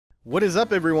What is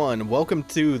up, everyone? Welcome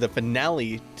to the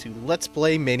finale to Let's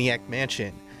Play Maniac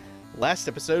Mansion. Last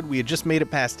episode, we had just made it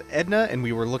past Edna, and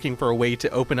we were looking for a way to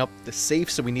open up the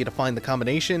safe, so we need to find the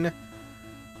combination.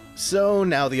 So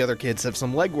now the other kids have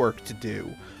some legwork to do,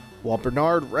 while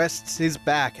Bernard rests his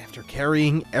back after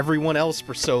carrying everyone else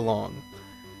for so long.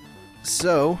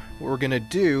 So, what we're gonna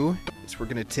do is we're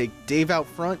gonna take Dave out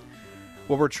front.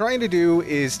 What we're trying to do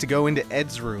is to go into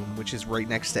Ed's room, which is right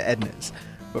next to Edna's.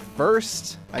 But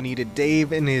first, I needed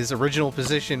Dave in his original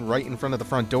position right in front of the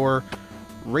front door.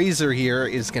 Razor here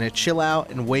is going to chill out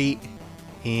and wait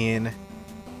in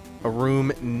a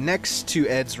room next to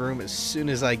Ed's room as soon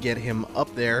as I get him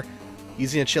up there.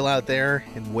 He's going to chill out there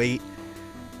and wait.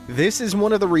 This is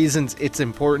one of the reasons it's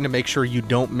important to make sure you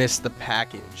don't miss the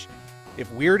package.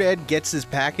 If Weird Ed gets his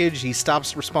package, he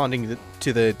stops responding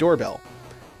to the doorbell.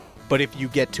 But if you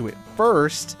get to it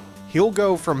first, he'll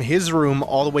go from his room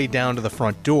all the way down to the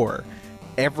front door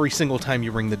every single time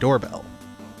you ring the doorbell.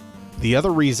 The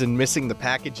other reason missing the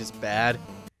package is bad,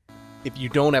 if you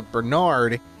don't have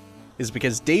Bernard, is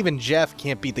because Dave and Jeff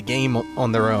can't beat the game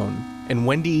on their own. And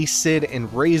Wendy, Sid,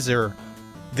 and Razor,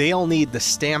 they all need the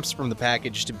stamps from the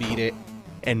package to beat it,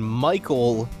 and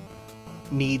Michael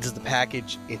needs the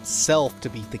package itself to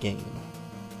beat the game.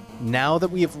 Now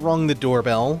that we have rung the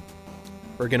doorbell,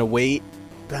 we're gonna wait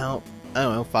about, I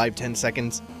don't know, 5-10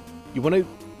 seconds. You want to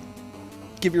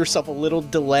give yourself a little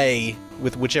delay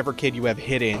with whichever kid you have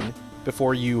hidden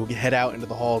before you head out into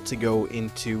the hall to go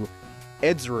into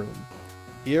Ed's room.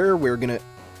 Here, we're going to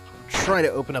try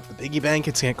to open up the piggy bank.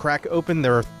 It's going to crack open.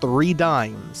 There are 3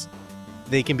 dimes.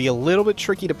 They can be a little bit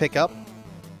tricky to pick up.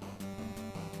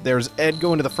 There's Ed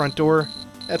going to the front door.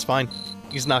 That's fine.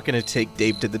 He's not going to take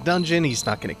Dave to the dungeon. He's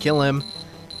not going to kill him.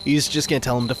 He's just going to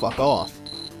tell him to fuck off.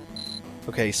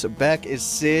 Okay, so back is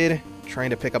Sid, trying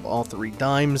to pick up all 3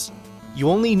 dimes. You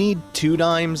only need 2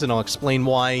 dimes, and I'll explain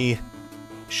why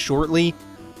shortly.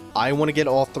 I want to get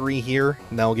all 3 here,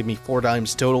 and that'll give me 4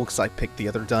 dimes total, because I picked the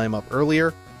other dime up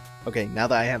earlier. Okay, now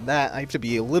that I have that, I have to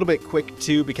be a little bit quick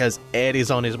too, because Ed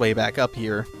is on his way back up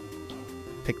here.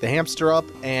 Pick the hamster up,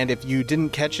 and if you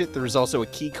didn't catch it, there's also a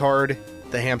key card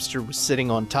the hamster was sitting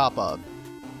on top of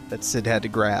that Sid had to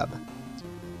grab.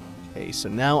 Okay, so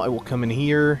now I will come in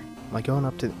here. Am I going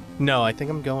up to... No, I think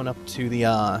I'm going up to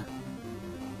the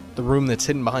room that's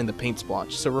hidden behind the paint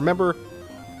splotch. So remember,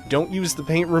 don't use the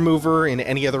paint remover in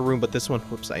any other room but this one.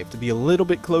 Whoops, I have to be a little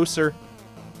bit closer.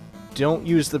 Don't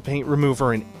use the paint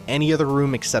remover in any other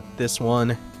room except this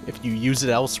one. If you use it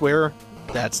elsewhere,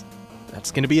 that's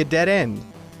going to be a dead end.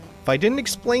 If I didn't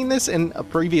explain this in a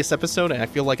previous episode, and I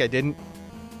feel like I didn't,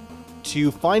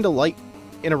 to find a light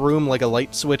in a room, like a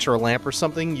light switch or a lamp or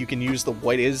something, you can use the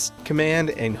what is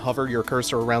command and hover your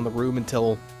cursor around the room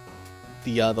until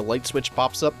the light switch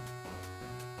pops up.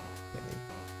 Okay.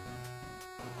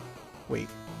 Wait,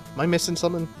 am I missing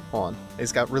something? Hold on, I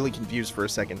just got really confused for a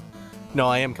second. No,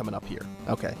 I am coming up here.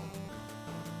 Okay.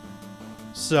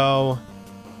 So,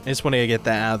 I just wanted to get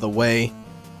that out of the way,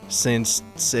 since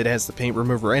Sid has the paint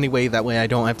remover anyway, that way I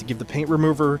don't have to give the paint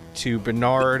remover to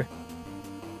Bernard.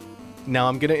 Now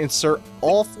I'm going to insert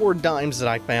all 4 dimes that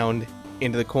I found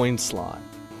into the coin slot.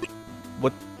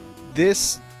 What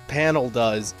this panel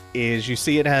does is, you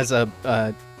see it has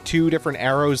 2 different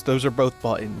arrows. Those are both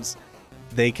buttons.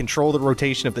 They control the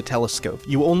rotation of the telescope.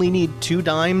 You only need 2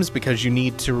 dimes because you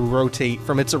need to rotate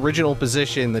from its original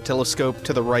position, the telescope,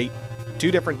 to the right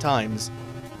 2 different times.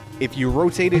 If you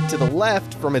rotate it to the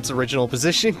left from its original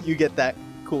position, you get that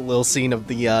cool little scene of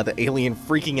the alien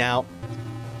freaking out.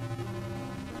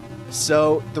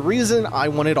 So, the reason I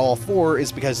wanted all 4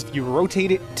 is because if you rotate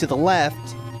it to the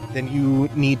left, then you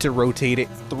need to rotate it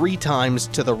 3 times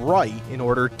to the right in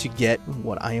order to get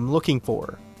what I am looking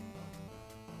for.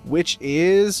 Which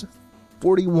is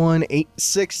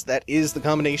 4186. That is the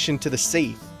combination to the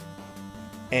safe.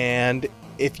 And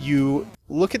if you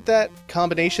look at that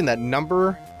combination, that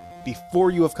number,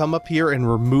 before you have come up here and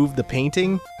removed the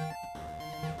painting,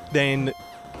 then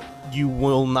you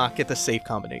will not get the safe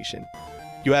combination.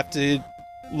 You have to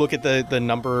look at the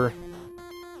number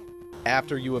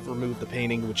after you have removed the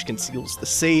painting, which conceals the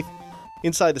safe.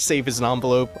 Inside the safe is an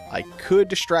envelope. I could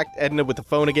distract Edna with the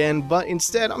phone again, but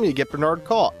instead I'm going to get Bernard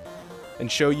caught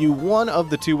and show you one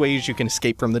of the 2 ways you can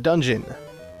escape from the dungeon.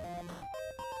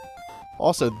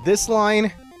 Also, this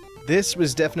line, this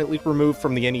was definitely removed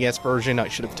from the NES version. I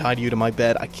should have tied you to my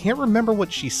bed. I can't remember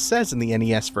what she says in the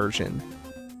NES version.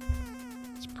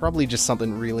 It's probably just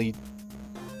something really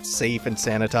safe and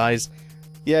sanitized.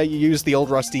 Yeah, you use the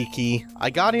old rusty key. I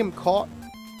got him caught.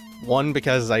 1,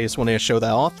 because I just wanted to show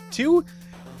that off. 2,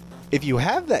 if you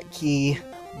have that key,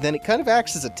 then it kind of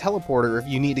acts as a teleporter if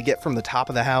you need to get from the top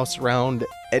of the house around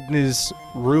Edna's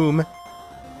room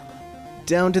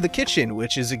down to the kitchen,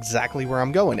 which is exactly where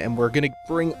I'm going. And we're going to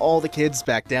bring all the kids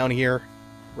back down here.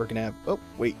 We're going to have... Oh,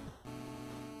 wait.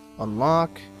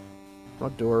 Unlock.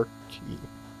 Front door. Key.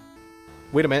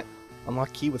 Wait a minute.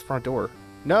 Unlock key with front door.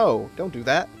 No, don't do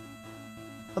that.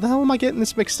 How the hell am I getting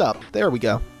this mixed up? There we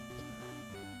go.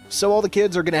 So all the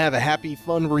kids are going to have a happy,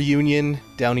 fun reunion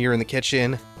down here in the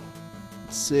kitchen.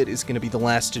 Sid is going to be the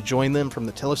last to join them from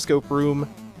the telescope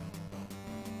room.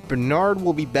 Bernard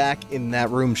will be back in that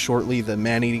room shortly, the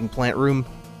man-eating plant room.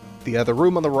 The other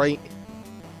room on the right,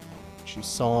 which you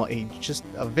saw just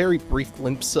a very brief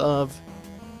glimpse of.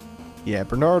 Yeah,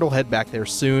 Bernard will head back there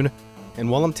soon. And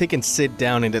while I'm taking Sid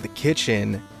down into the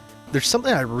kitchen, there's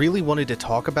something I really wanted to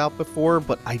talk about before,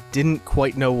 but I didn't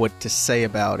quite know what to say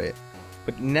about it.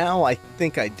 But now I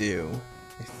think I do.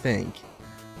 I think.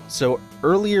 So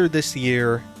earlier this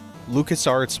year,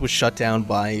 LucasArts was shut down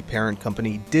by parent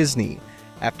company Disney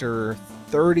after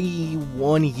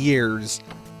 31 years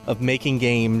of making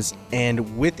games,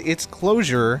 and with its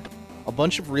closure, a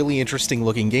bunch of really interesting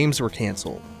looking games were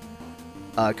canceled.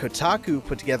 Kotaku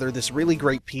put together this really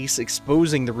great piece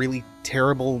exposing the really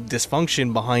terrible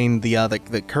dysfunction behind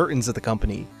the curtains of the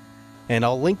company. And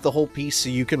I'll link the whole piece so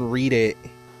you can read it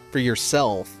for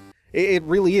yourself. It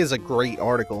really is a great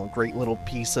article, a great little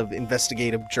piece of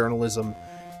investigative journalism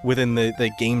within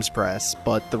the games press.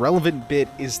 But the relevant bit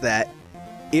is that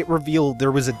it revealed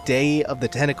there was a Day of the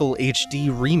Tentacle HD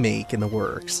remake in the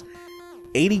works.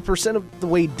 80% of the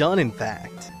way done, in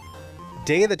fact.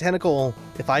 Day of the Tentacle,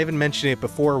 if I haven't mentioned it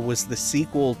before, was the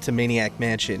sequel to Maniac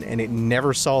Mansion, and it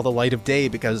never saw the light of day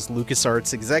because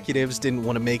LucasArts executives didn't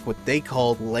want to make what they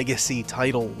called legacy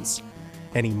titles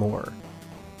anymore.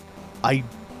 I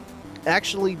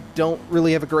actually don't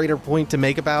really have a greater point to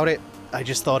make about it. I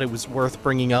just thought it was worth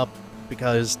bringing up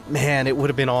because, man, it would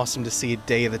have been awesome to see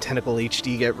Day of the Tentacle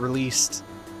HD get released.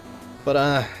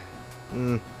 But,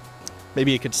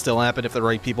 maybe it could still happen if the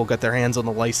right people got their hands on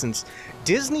the license.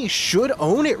 Disney should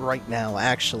own it right now,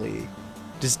 actually.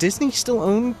 Does Disney still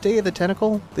own Day of the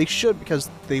Tentacle? They should, because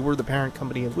they were the parent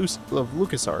company of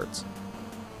LucasArts.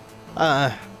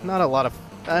 Not a lot of...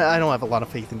 I don't have a lot of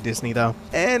faith in Disney, though.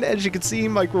 And as you can see,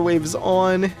 microwave is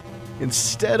on.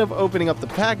 Instead of opening up the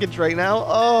package right now,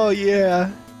 oh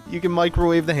yeah, you can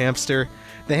microwave the hamster.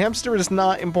 The hamster is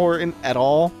not important at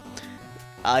all.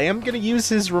 I am going to use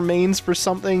his remains for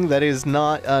something that is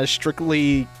not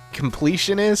strictly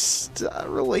completionist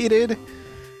related.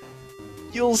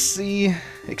 You'll see.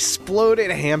 Exploded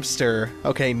hamster.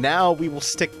 Okay, now we will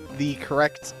stick the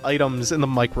correct items in the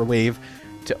microwave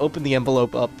to open the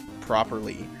envelope up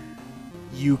properly.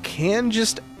 You can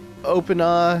just open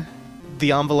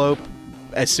the envelope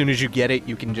as soon as you get it.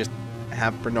 You can just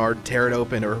have Bernard tear it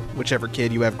open, or whichever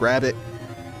kid you have grab it.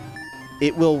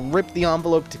 It will rip the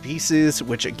envelope to pieces,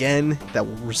 which again, that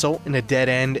will result in a dead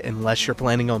end unless you're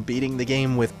planning on beating the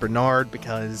game with Bernard,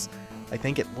 because I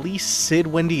think at least Sid,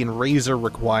 Wendy, and Razor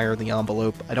require the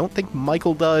envelope. I don't think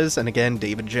Michael does, and again,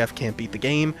 Dave and Jeff can't beat the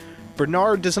game.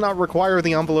 Bernard does not require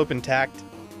the envelope intact,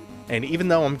 and even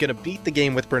though I'm going to beat the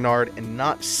game with Bernard and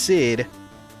not Sid,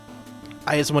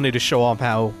 I just wanted to show off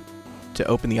how to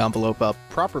open the envelope up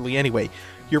properly anyway.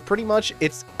 You're pretty much,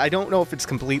 I don't know if it's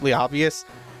completely obvious,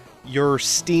 you're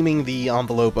steaming the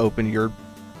envelope open, you're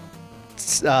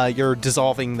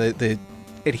dissolving the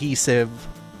adhesive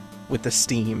with the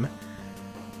steam.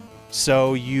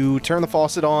 So you turn the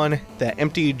faucet on, that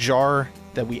empty jar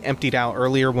that we emptied out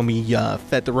earlier when we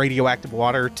fed the radioactive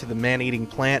water to the man-eating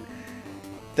plant,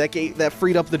 that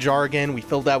freed up the jar again. We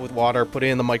filled that with water, put it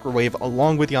in the microwave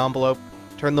along with the envelope,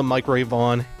 turn the microwave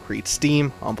on, create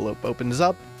steam, envelope opens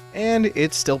up, and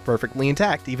it's still perfectly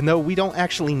intact, even though we don't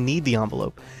actually need the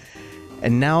envelope.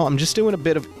 And now I'm just doing a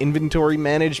bit of inventory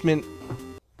management.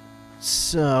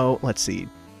 So, let's see.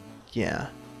 Yeah.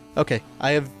 Okay,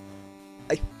 I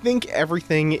think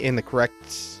everything in the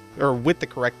correct, or with the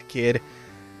correct kid.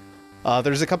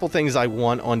 There's a couple things I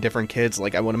want on different kids,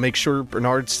 like I want to make sure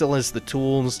Bernard still has the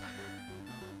tools.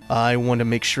 I want to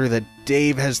make sure that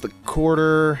Dave has the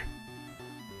quarter.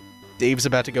 Dave's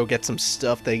about to go get some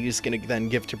stuff that he's going to then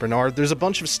give to Bernard. There's a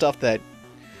bunch of stuff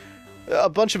a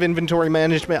bunch of inventory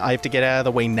management I have to get out of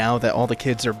the way now that all the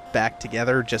kids are back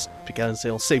together, just because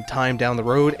it'll save time down the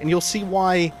road, and you'll see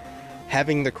why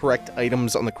having the correct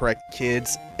items on the correct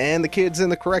kids, and the kids in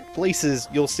the correct places,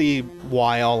 you'll see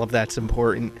why all of that's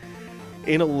important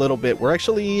in a little bit. We're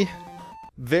actually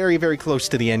very, very close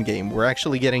to the end game. We're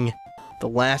actually getting the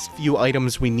last few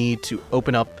items we need to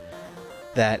open up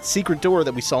that secret door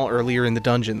that we saw earlier in the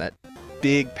dungeon, that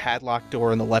big padlock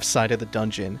door on the left side of the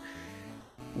dungeon.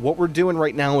 what we're doing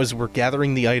right now is we're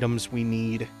gathering the items we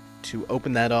need to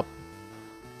open that up.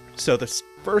 So the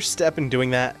first step in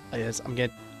doing that is I'm gonna...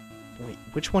 Wait,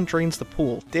 which one drains the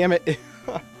pool? Damn it!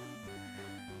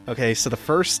 Okay, so the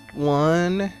first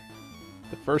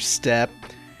step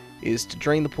is to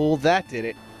drain the pool. That did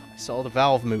it. I saw the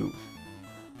valve move.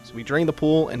 So we drain the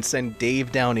pool and send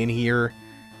Dave down in here.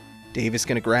 Dave is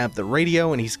going to grab the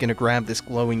radio, and he's going to grab this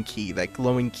glowing key. That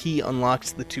glowing key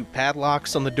unlocks the 2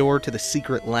 padlocks on the door to the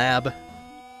secret lab.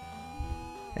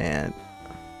 And...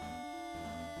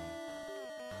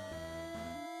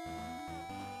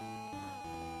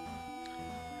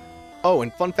 oh,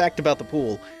 and fun fact about the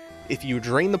pool. If you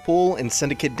drain the pool and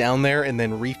send a kid down there and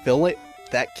then refill it,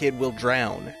 that kid will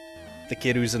drown. The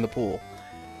kid who's in the pool.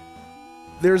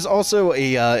 There's also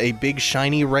a big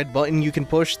shiny red button you can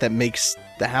push that makes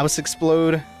the house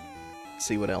explode. Let's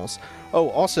see what else. Oh,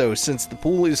 also, since the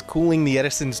pool is cooling the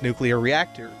Edison's nuclear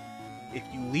reactor, if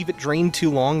you leave it drained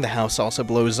too long, the house also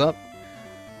blows up.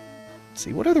 Let's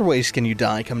see, what other ways can you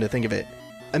die, come to think of it?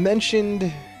 I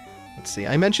mentioned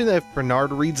that if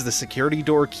Bernard reads the security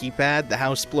door keypad, the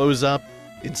house blows up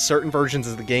in certain versions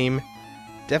of the game.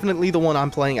 Definitely the one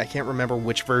I'm playing, I can't remember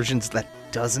which versions that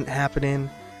doesn't happen in.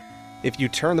 If you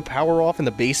turn the power off in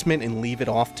the basement and leave it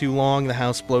off too long, the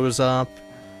house blows up.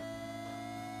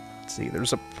 Let's see,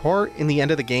 there's a part in the end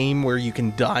of the game where you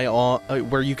can die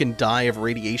of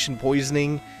radiation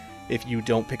poisoning if you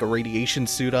don't pick a radiation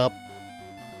suit up.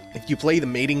 If you play the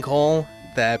mating call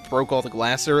that broke all the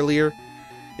glass earlier,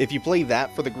 if you play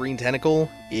that for the green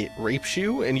tentacle, it rapes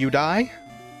you and you die.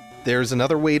 There's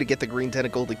another way to get the green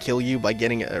tentacle to kill you by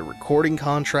getting a recording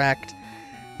contract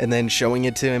and then showing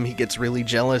it to him. He gets really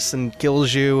jealous and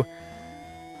kills you.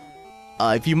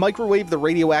 If you microwave the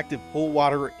radioactive pool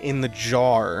water in the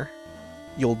jar,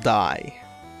 you'll die.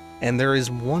 And there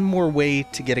is one more way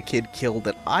to get a kid killed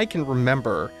that I can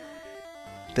remember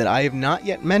that I have not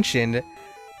yet mentioned,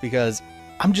 because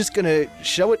I'm just gonna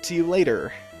show it to you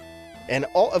later. And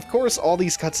of course, all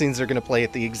these cutscenes are gonna play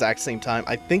at the exact same time.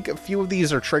 I think a few of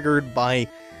these are triggered by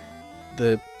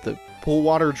the pool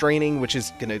water draining, which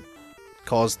is gonna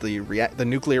cause the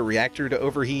nuclear reactor to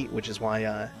overheat, which is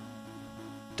why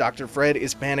Dr. Fred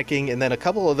is panicking, and then a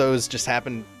couple of those just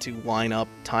happen to line up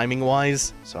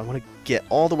timing-wise. So I want to get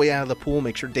all the way out of the pool,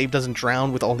 make sure Dave doesn't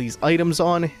drown with all these items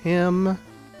on him.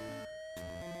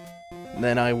 And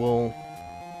then I will...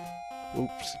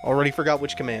 oops, already forgot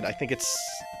which command. I think it's...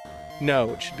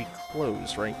 no, it should be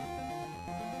close, right?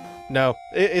 No,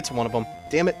 it's one of them.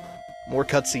 Damn it. More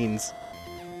cutscenes.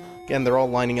 Again, they're all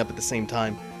lining up at the same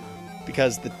time.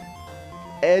 Because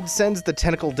Ed sends the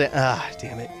tentacle down... ah,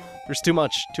 damn it. There's too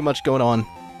much going on.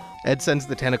 Ed sends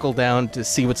the tentacle down to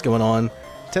see what's going on.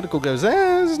 Tentacle goes,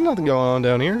 there's nothing going on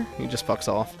down here. He just fucks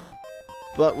off.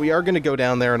 But we are going to go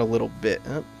down there in a little bit.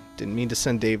 Oh, didn't mean to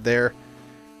send Dave there.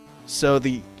 So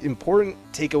the important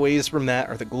takeaways from that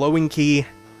are the glowing key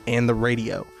and the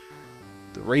radio.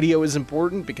 The radio is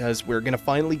important because we're going to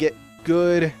finally get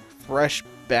good, fresh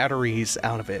batteries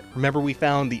out of it. Remember, we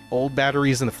found the old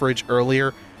batteries in the fridge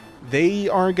earlier. They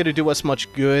aren't going to do us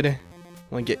much good. I'm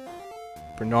going to get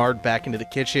Bernard back into the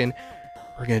kitchen.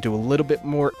 We're going to do a little bit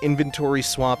more inventory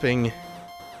swapping.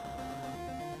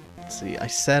 Let's see, I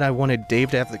said I wanted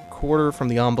Dave to have the quarter from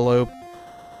the envelope.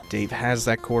 Dave has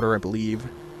that quarter, I believe.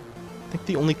 I think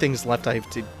the only things left I have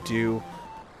to do...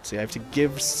 let's see, I have to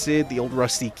give Sid the old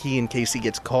rusty key in case he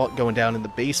gets caught going down in the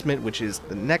basement, which is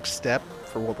the next step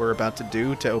for what we're about to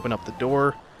do to open up the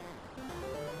door.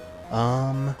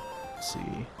 Let's see.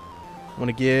 I want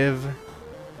to give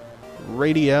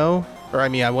radio, or I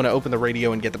mean, I want to open the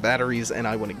radio and get the batteries, and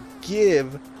I want to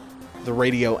give the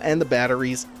radio and the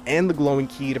batteries and the glowing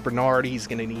key to Bernard. He's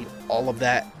going to need all of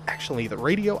that. Actually, the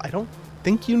radio, I don't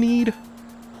think you need.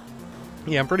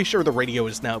 Yeah, I'm pretty sure the radio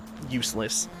is now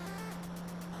useless.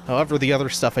 However, the other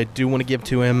stuff I do want to give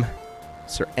to him.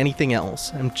 Is there anything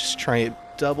else? I'm just trying to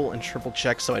double and triple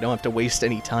check so I don't have to waste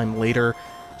any time later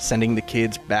sending the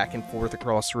kids back and forth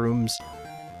across rooms.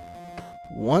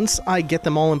 Once I get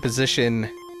them all in position...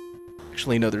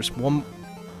 actually, no, there's one...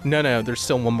 No, there's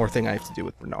still one more thing I have to do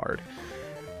with Bernard.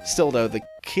 Still, though, the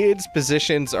kids'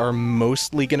 positions are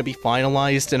mostly going to be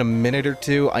finalized in a minute or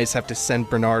two. I just have to send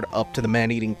Bernard up to the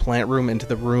man-eating plant room, into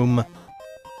the room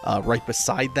right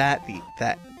beside that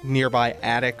nearby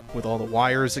attic with all the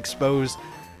wires exposed.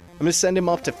 I'm going to send him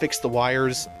up to fix the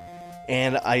wires.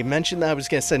 And I mentioned that I was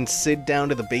going to send Sid down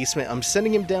to the basement. I'm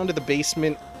sending him down to the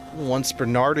basement once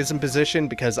Bernard is in position,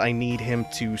 because I need him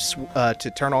to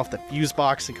turn off the fuse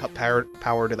box and cut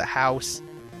power to the house.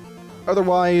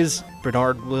 Otherwise,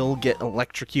 Bernard will get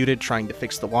electrocuted trying to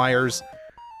fix the wires.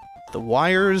 The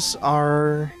wires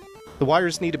are The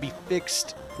wires need to be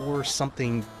fixed for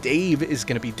something Dave is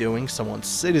going to be doing. So once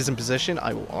Sid is in position,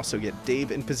 I will also get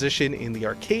Dave in position in the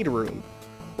arcade room,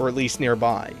 or at least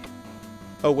nearby.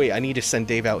 Oh wait, I need to send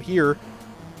Dave out here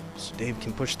so Dave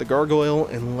can push the gargoyle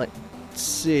and let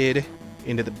Sid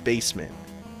into the basement.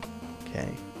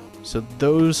 Okay, so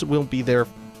those will be their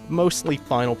mostly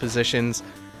final positions.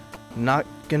 Not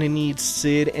gonna need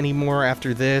Sid anymore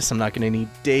after this. I'm not gonna need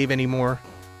Dave anymore.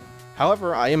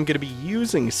 However, I am gonna be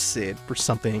using Sid for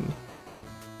something.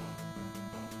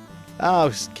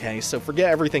 Okay, so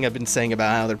forget everything I've been saying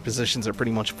about how their positions are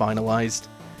pretty much finalized.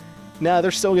 Nah,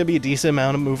 there's still gonna be a decent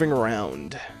amount of moving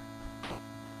around.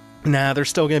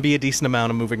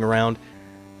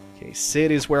 Okay, Sid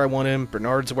is where I want him.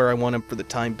 Bernard's where I want him for the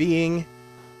time being.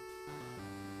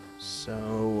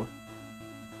 So...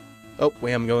 oh,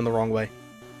 wait, I'm going the wrong way.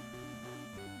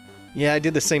 Yeah, I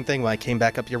did the same thing when I came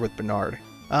back up here with Bernard.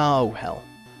 Oh, hell.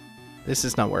 This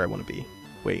is not where I want to be.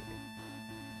 Wait.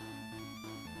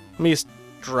 Let me just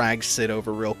drag Sid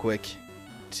over real quick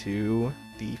to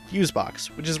the fuse box,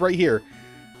 which is right here.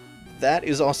 That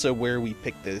is also where we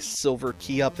picked the silver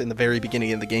key up in the very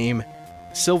beginning of the game.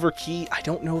 Silver key, I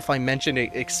don't know if I mentioned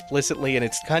it explicitly, and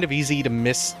it's kind of easy to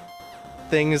miss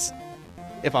things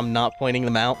if I'm not pointing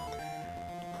them out.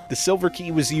 The silver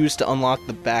key was used to unlock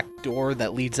the back door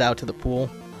that leads out to the pool.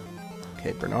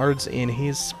 Okay, Bernard's in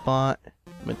his spot.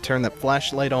 I'm gonna turn that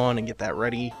flashlight on and get that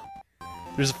ready.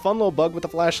 There's a fun little bug with the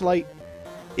flashlight.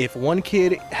 If one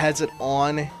kid has it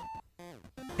on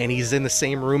and he's in the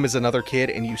same room as another kid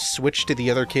and you switch to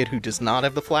the other kid who does not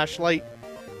have the flashlight,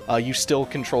 you still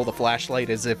control the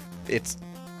flashlight as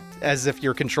if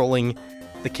you're controlling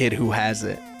the kid who has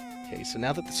it. Okay, so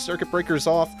now that the circuit breaker's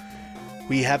off,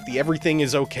 we have the everything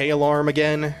is okay alarm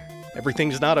again.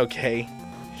 Everything's not okay.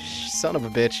 Son of a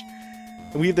bitch.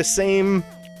 And we have the same,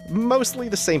 mostly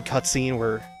the same cutscene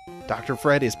where Dr.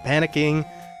 Fred is panicking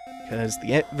because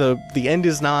the end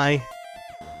is nigh.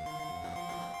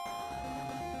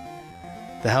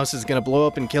 The house is going to blow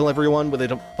up and kill everyone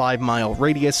within a 5-mile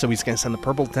radius, so he's going to send the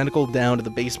purple tentacle down to the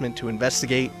basement to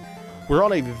investigate. We're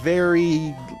on a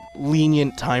very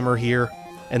lenient timer here,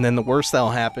 and then the worst that'll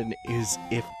happen is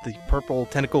if the purple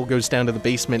tentacle goes down to the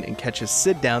basement and catches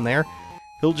Sid down there,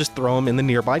 he'll just throw him in the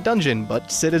nearby dungeon,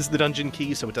 but Sid is the dungeon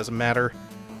key, so it doesn't matter.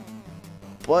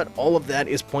 But all of that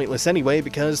is pointless anyway,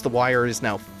 because the wire is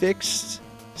now fixed.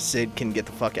 Sid can get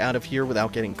the fuck out of here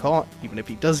without getting caught, even if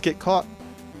he does get caught.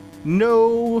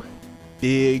 No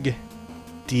big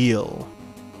deal.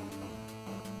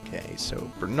 Okay,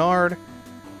 so Bernard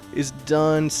is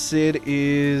done. Sid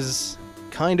is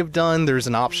kind of done. There's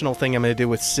an optional thing I'm going to do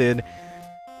with Sid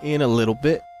in a little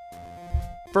bit.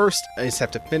 First, I just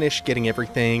have to finish getting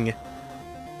everything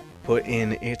put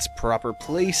in its proper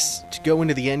place to go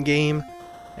into the end game.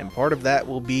 And part of that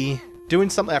will be doing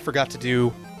something I forgot to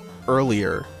do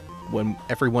earlier when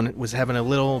everyone was having a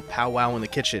little powwow in the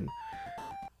kitchen.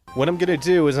 What I'm going to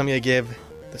do is I'm going to give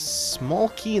the small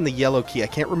key and the yellow key. I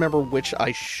can't remember which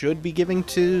I should be giving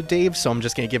to Dave, so I'm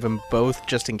just going to give him both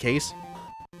just in case.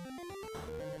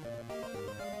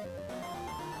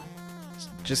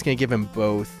 Just going to give him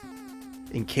both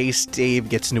in case Dave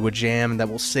gets into a jam. That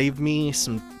will save me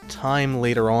some time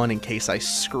later on in case I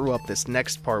screw up this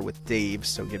next part with Dave.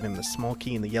 So give him the small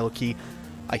key and the yellow key.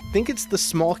 I think it's the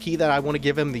small key that I want to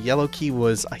give him. The yellow key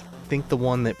was, I think, the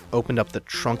one that opened up the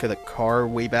trunk of the car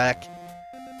way back.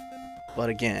 But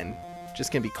again,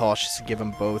 just gonna be cautious to give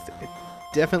him both. I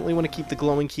definitely want to keep the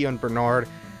glowing key on Bernard.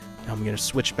 Now I'm gonna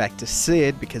switch back to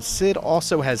Sid because Sid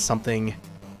also has something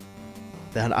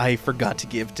that I forgot to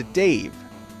give to Dave.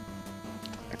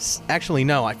 Actually,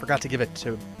 no, I forgot to give it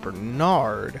to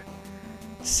Bernard.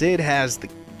 Sid has the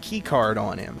key card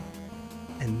on him,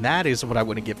 and that is what I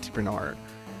want to give to Bernard.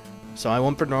 So I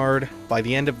want Bernard, by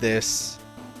the end of this,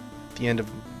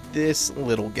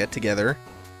 little get-together,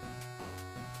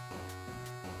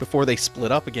 before they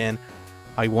split up again,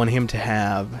 I want him to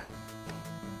have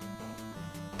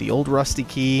the old rusty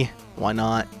key. Why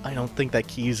not? I don't think that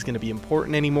key is going to be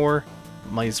important anymore.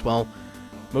 Might as well.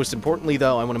 Most importantly,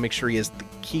 though, I want to make sure he has the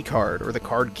key card, or the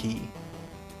card key.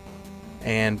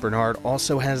 And Bernard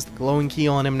also has the glowing key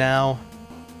on him now.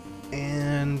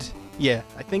 And yeah,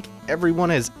 I think everyone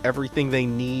has everything they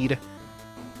need.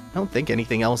 I don't think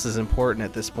anything else is important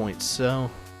at this point, so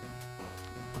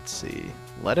let's see.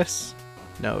 Lettuce?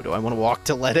 No, do I want to walk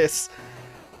to lettuce?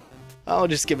 I'll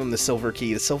just give him the silver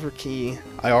key. The silver key,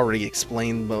 I already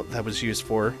explained what that was used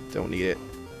for. Don't need it.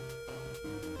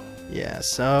 Yeah,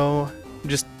 so I'm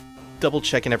just double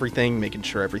checking everything, making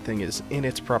sure everything is in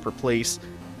its proper place.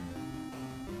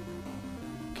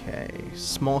 Okay,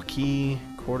 small key,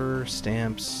 quarter,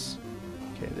 stamps.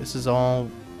 Okay, this is all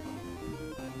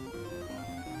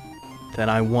that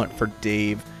I want for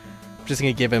Dave. I'm just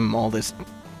gonna give him all this.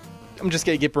 I'm just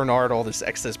gonna give Bernard all this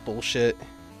excess bullshit.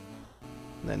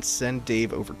 And then send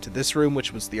Dave over to this room,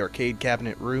 which was the arcade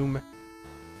cabinet room.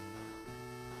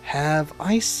 Have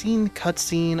I seen the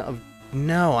cutscene of...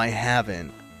 No, I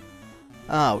haven't.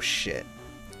 Oh, shit.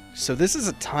 So this is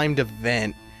a timed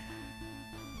event.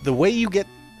 The way you get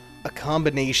a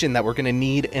combination that we're going to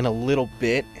need in a little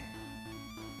bit,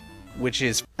 which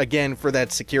is, again, for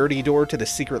that security door to the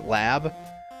secret lab,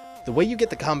 the way you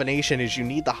get the combination is you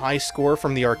need the high score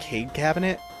from the arcade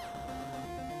cabinet.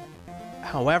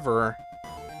 However,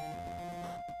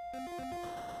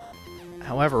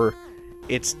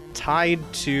 it's tied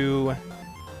to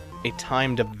a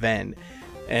timed event.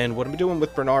 And what I'm doing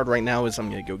with Bernard right now is I'm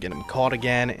going to go get him caught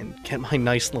again and get my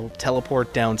nice little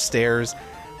teleport downstairs.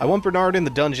 I want Bernard in the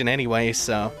dungeon anyway,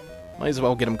 so might as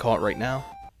well get him caught right now.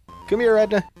 Come here,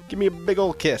 Edna. Give me a big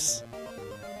old kiss.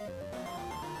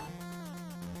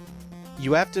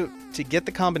 You have to get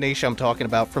the combination I'm talking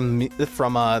about from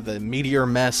the Meteor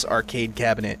Mess arcade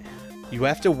cabinet. You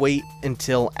have to wait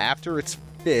until after it's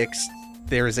fixed.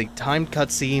 There is a timed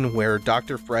cutscene where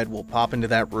Dr. Fred will pop into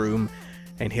that room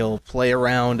and he'll play a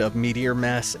round of Meteor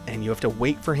Mess, and you have to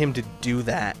wait for him to do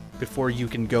that before you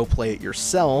can go play it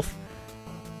yourself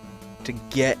to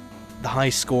get the high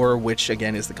score, which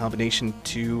again is the combination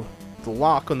to the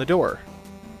lock on the door.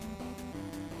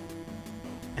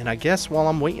 And I guess while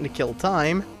I'm waiting to kill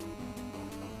time,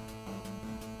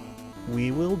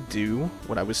 we will do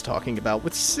what I was talking about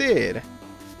with Sid.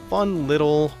 Fun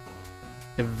little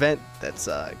event that's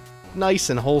nice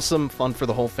and wholesome, fun for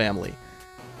the whole family.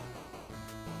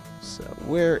 So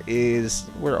where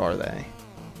are they?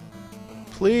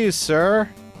 Please, sir,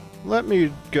 let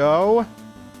me go.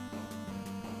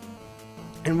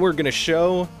 And we're gonna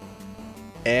show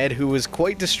Ed, who is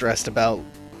quite distressed about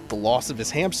the loss of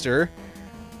his hamster,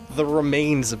 the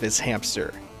remains of his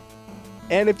hamster.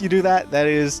 And if you do that, that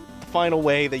is the final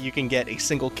way that you can get a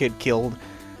single kid killed.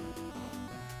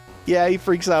 Yeah, he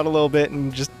freaks out a little bit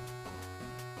and just...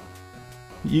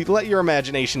 You let your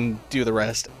imagination do the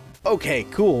rest. Okay,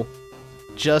 cool.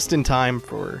 Just in time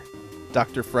for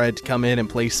Dr. Fred to come in and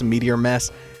play some Meteor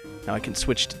Mess. Now I can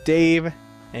switch to Dave,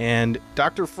 and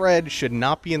Dr. Fred should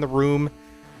not be in the room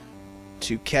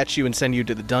to catch you and send you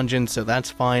to the dungeon, so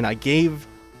that's fine. I gave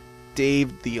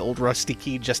Dave the old rusty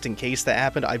key just in case that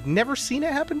happened. I've never seen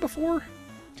it happen before.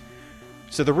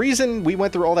 So the reason we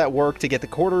went through all that work to get the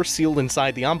quarter sealed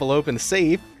inside the envelope in the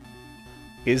safe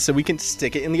is so we can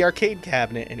stick it in the arcade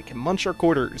cabinet and it can munch our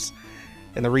quarters.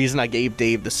 And the reason I gave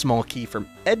Dave the small key from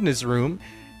Edna's room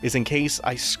is in case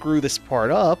I screw this part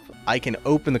up, I can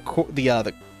open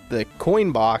the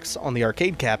coin box on the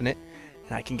arcade cabinet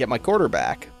and I can get my quarter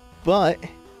back. But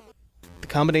the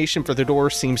combination for the door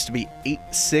seems to be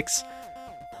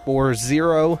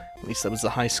 8640. At least that was the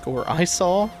high score I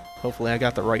saw. Hopefully I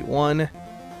got the right one.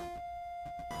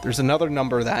 There's another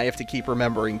number that I have to keep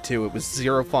remembering too. It was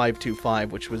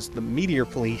 0525, which was the Meteor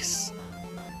Police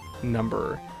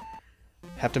number.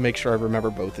 Have to make sure I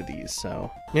remember both of these, so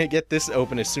I'm gonna get this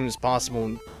open as soon as possible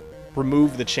and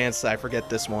remove the chance that I forget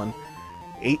this one.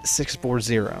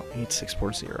 8640.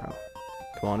 8640.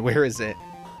 Come on, where is it?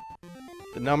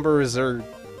 The numbers are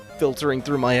filtering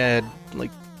through my head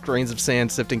like grains of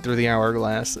sand sifting through the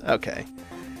hourglass. Okay.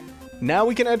 Now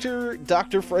we can enter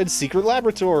Dr. Fred's secret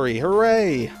laboratory.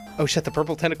 Hooray! Oh shit, the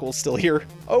purple tentacle is still here.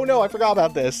 Oh no, I forgot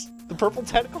about this. The purple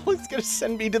tentacle is gonna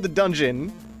send me to the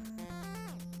dungeon.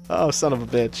 Oh, son of a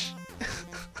bitch.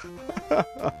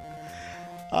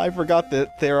 I forgot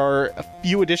that there are a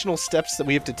few additional steps that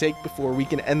we have to take before we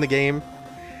can end the game.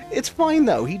 It's fine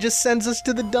though, he just sends us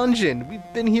to the dungeon. We've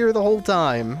been here the whole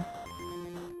time.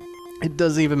 It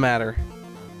doesn't even matter.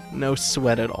 No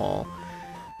sweat at all.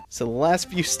 So the last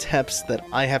few steps that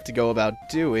I have to go about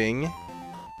doing,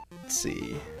 let's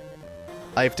see.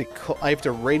 I have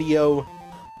to radio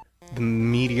the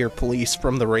Meteor Police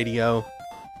from the radio.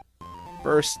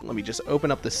 First, let me just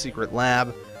open up the secret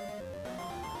lab.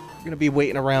 We're gonna be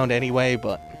waiting around anyway,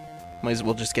 but might as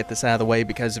well just get this out of the way,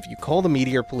 because if you call the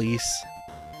Meteor Police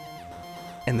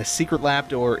and the secret lab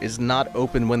door is not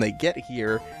open when they get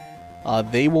here,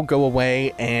 they will go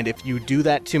away, and if you do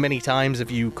that too many times,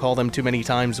 if you call them too many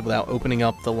times without opening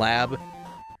up the lab,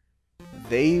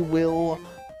 they will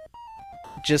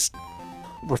just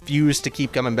refuse to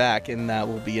keep coming back, and that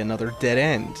will be another dead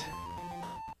end.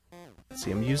 Let's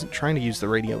see, I'm trying to use the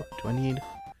radio. Do I need...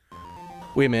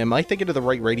 Wait a minute, am I thinking of the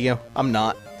right radio? I'm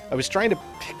not. I was trying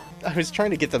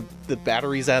to get the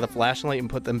batteries out of the flashlight and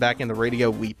put them back in the radio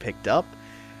we picked up.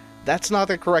 That's not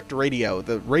the correct radio.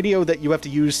 The radio that you have to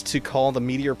use to call the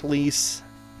Meteor Police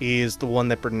is the one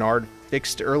that Bernard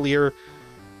fixed earlier.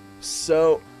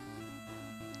 So,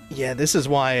 yeah, this is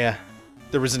why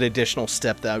there was an additional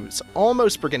step that I was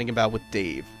almost forgetting about with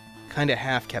Dave. Kind of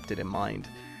half kept it in mind.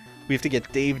 We have to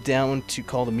get Dave down to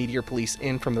call the Meteor Police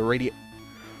in from the radio.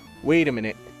 Wait a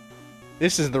minute.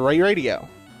 This is the right radio.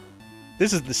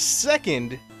 This is the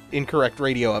second incorrect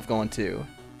radio I've gone to.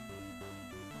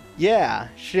 Yeah,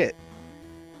 shit.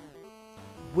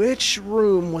 Which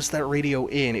room was that radio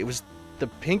in? It was the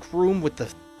pink room with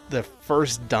the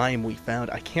first dime we found.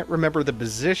 I can't remember the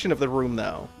position of the room,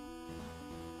 though.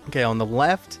 Okay, on the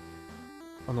left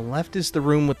is the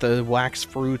room with the wax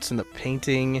fruits and the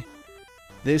painting.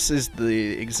 This is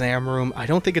the exam room. I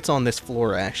don't think it's on this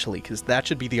floor, actually, because that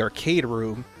should be the arcade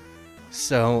room.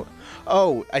 So,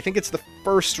 oh, I think it's the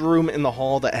first room in the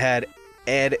hall that had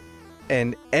Ed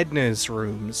and Edna's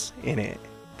rooms in it.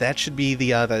 That should be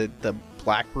the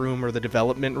black room or the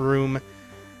development room,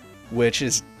 which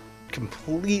is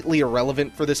completely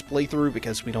irrelevant for this playthrough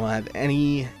because we don't have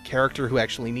any character who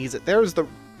actually needs it. There's the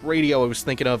radio I was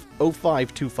thinking of,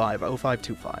 0525.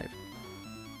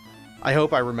 I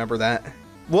hope I remember that.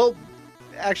 Well,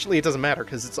 actually it doesn't matter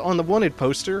because it's on the wanted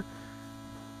poster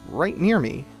right near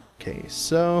me. Okay,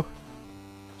 so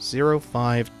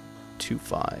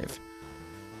 0525.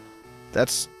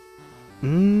 That's... Now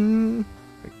I'm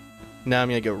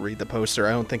gonna go read the poster.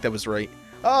 I don't think that was right.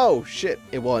 Oh, shit,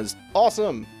 it was.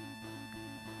 Awesome!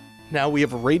 Now we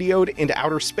have radioed into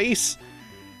outer space.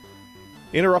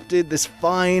 Interrupted this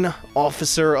fine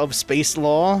officer of space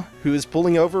law who is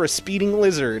pulling over a speeding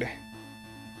lizard.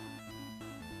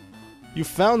 You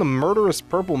found the murderous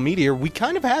purple meteor. We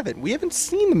kind of haven't. We haven't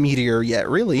seen the meteor yet,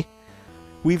 really.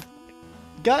 We've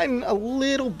gotten a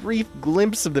little brief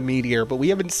glimpse of the meteor, but we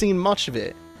haven't seen much of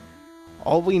it.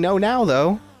 All we know now,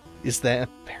 though, is that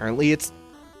apparently it's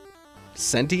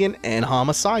sentient and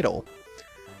homicidal.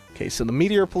 Okay, so the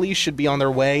Meteor Police should be on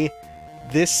their way.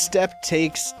 This step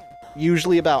takes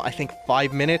usually about, I think,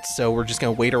 5 minutes, so we're just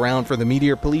going to wait around for the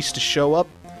Meteor Police to show up.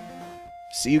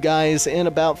 See you guys in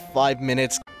about 5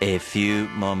 minutes. A few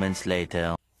moments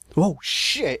later. Whoa,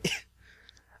 shit!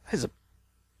 That is a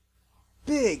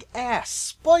big-ass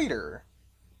spider!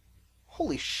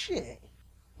 Holy shit.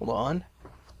 Hold on.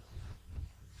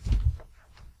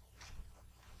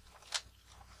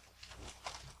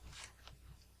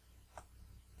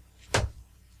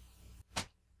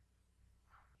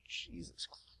 Jesus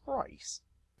Christ.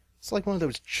 It's like one of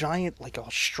those giant, like,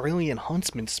 Australian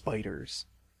huntsman spiders.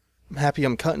 I'm happy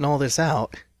I'm cutting all this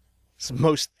out. It's the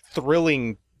most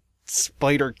thrilling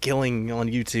spider killing on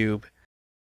YouTube.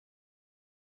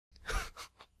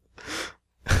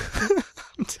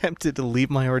 I'm tempted to leave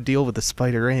my ordeal with the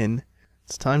spider in.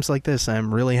 It's times like this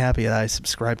I'm really happy that I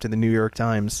subscribe to the New York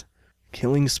Times.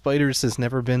 Killing spiders has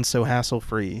never been so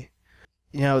hassle-free.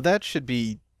 You know, that should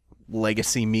be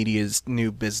Legacy Media's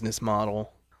new business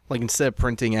model. Like, instead of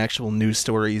printing actual news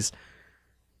stories,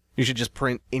 you should just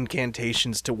print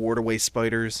incantations to ward away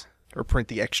spiders, or print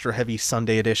the extra heavy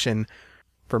Sunday edition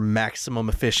for maximum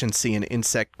efficiency and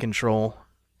insect control.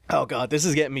 Oh god, this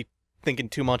is getting me thinking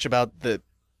too much about the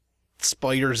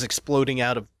spiders exploding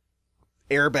out of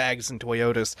airbags in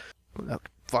Toyotas. Oh,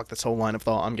 fuck this whole line of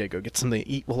thought. I'm gonna go get something to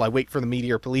eat while I wait for the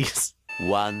Meteor Police.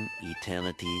 One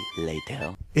eternity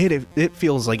later. It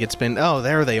feels like it's been... Oh,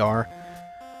 there they are.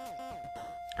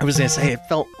 I was gonna say, it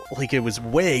felt like it was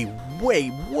way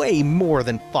more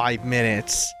than 5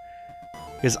 minutes.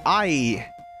 Because I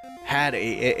had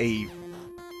a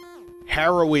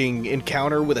harrowing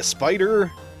encounter with a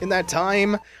spider in that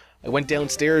time. I went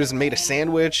downstairs and made a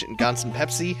sandwich and got some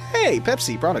Pepsi. Hey,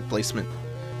 Pepsi, product placement.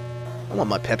 I want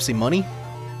my Pepsi money.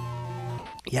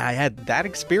 Yeah, I had that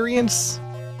experience.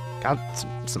 Got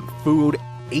some food,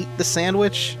 ate the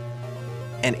sandwich,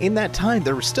 and in that time,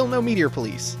 there were still no Meteor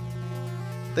Police.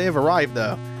 They have arrived,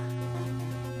 though.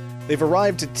 They've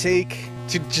arrived to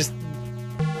just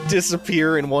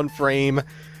disappear in one frame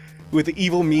with the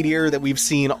evil meteor that we've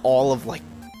seen all of, like,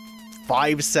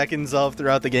 5 seconds of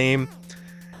throughout the game.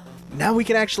 Now we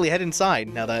can actually head inside,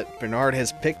 now that Bernard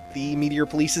has picked the Meteor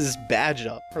Police's badge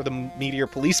up, or the Meteor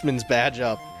Policeman's badge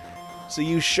up. So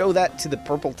you show that to the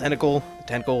purple tentacle. The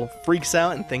tentacle freaks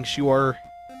out and thinks you are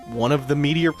one of the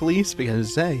Meteor Police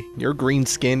because, hey, you're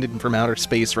green-skinned and from outer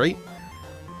space, right?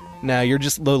 Now, you're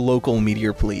just the local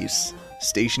Meteor Police,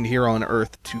 stationed here on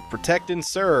Earth to protect and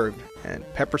serve, and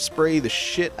pepper spray the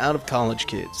shit out of college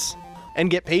kids. And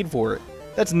get paid for it.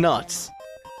 That's nuts.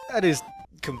 That is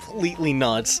completely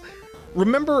nuts.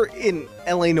 Remember in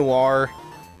L.A. Noire,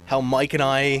 how Mike and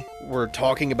I were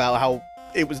talking about how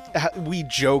we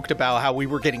joked about how we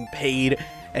were getting paid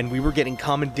and we were getting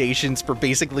commendations for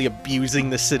basically abusing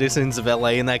the citizens of LA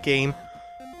in that game.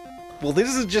 Well,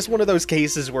 this is just one of those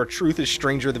cases where truth is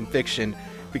stranger than fiction,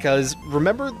 because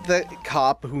remember the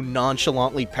cop who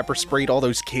nonchalantly pepper sprayed all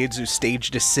those kids who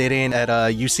staged a sit-in at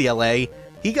UCLA?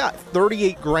 He got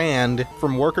 38 grand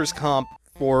from workers' comp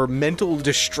for mental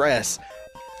distress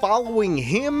following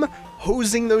him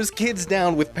hosing those kids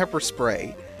down with pepper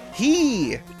spray.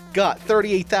 He got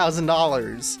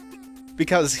 $38,000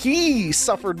 because he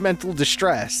suffered mental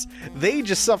distress. They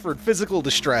just suffered physical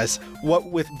distress, what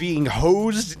with being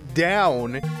hosed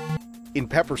down in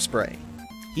pepper spray.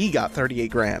 He got 38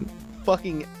 grand.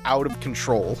 Fucking out of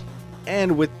control.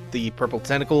 And with the purple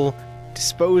tentacle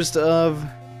disposed of,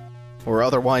 or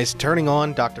otherwise turning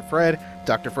on Dr. Fred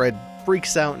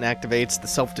freaks out and activates the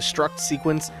self-destruct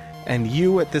sequence, and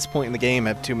you at this point in the game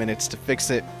have 2 minutes to fix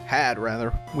it.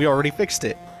 We already fixed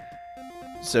it.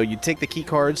 So you take the key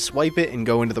card, swipe it, and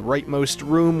go into the rightmost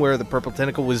room where the purple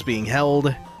tentacle was being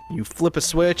held. You flip a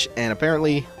switch, and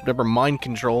apparently whatever mind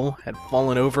control had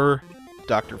fallen over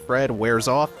Dr. Fred wears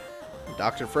off.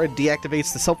 Dr. Fred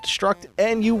deactivates the self-destruct,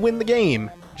 and you win the game.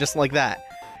 Just like that.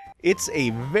 It's a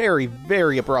very,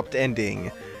 very abrupt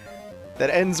ending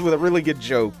that ends with a really good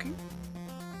joke.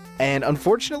 And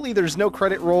unfortunately, there's no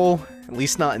credit roll, at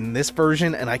least not in this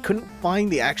version, and I couldn't find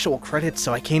the actual credits,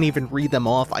 so I can't even read them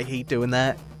off. I hate doing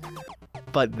that.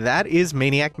 But that is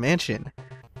Maniac Mansion.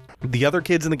 The other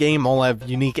kids in the game all have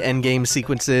unique endgame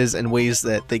sequences and ways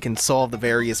that they can solve the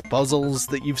various puzzles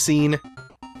that you've seen,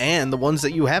 and the ones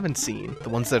that you haven't seen, the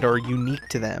ones that are unique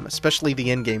to them, especially the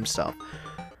endgame stuff.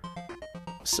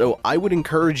 So I would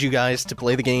encourage you guys to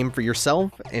play the game for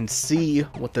yourself and see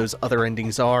what those other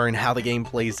endings are and how the game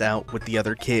plays out with the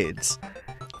other kids.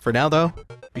 For now though,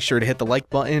 be sure to hit the like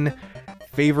button,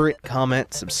 favorite,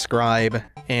 comment, subscribe,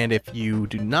 and if you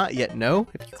do not yet know,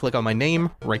 if you click on my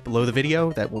name right below the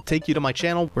video, that will take you to my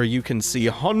channel where you can see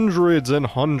hundreds and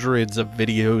hundreds of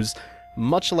videos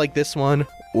much like this one,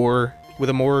 or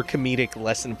with a more comedic,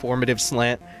 less informative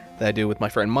slant that I do with my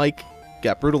friend Mike.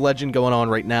 Got Brutal Legend going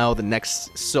on right now. The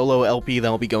next solo LP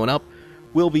that'll be going up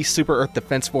will be Super Earth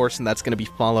Defense Force, and that's going to be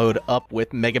followed up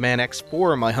with Mega Man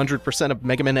X4, my 100% of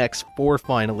Mega Man X4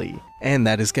 finally. And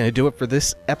that is going to do it for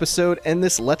this episode and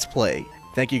this Let's Play.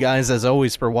 Thank you guys as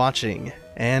always for watching,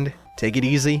 and take it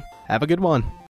easy. Have a good one.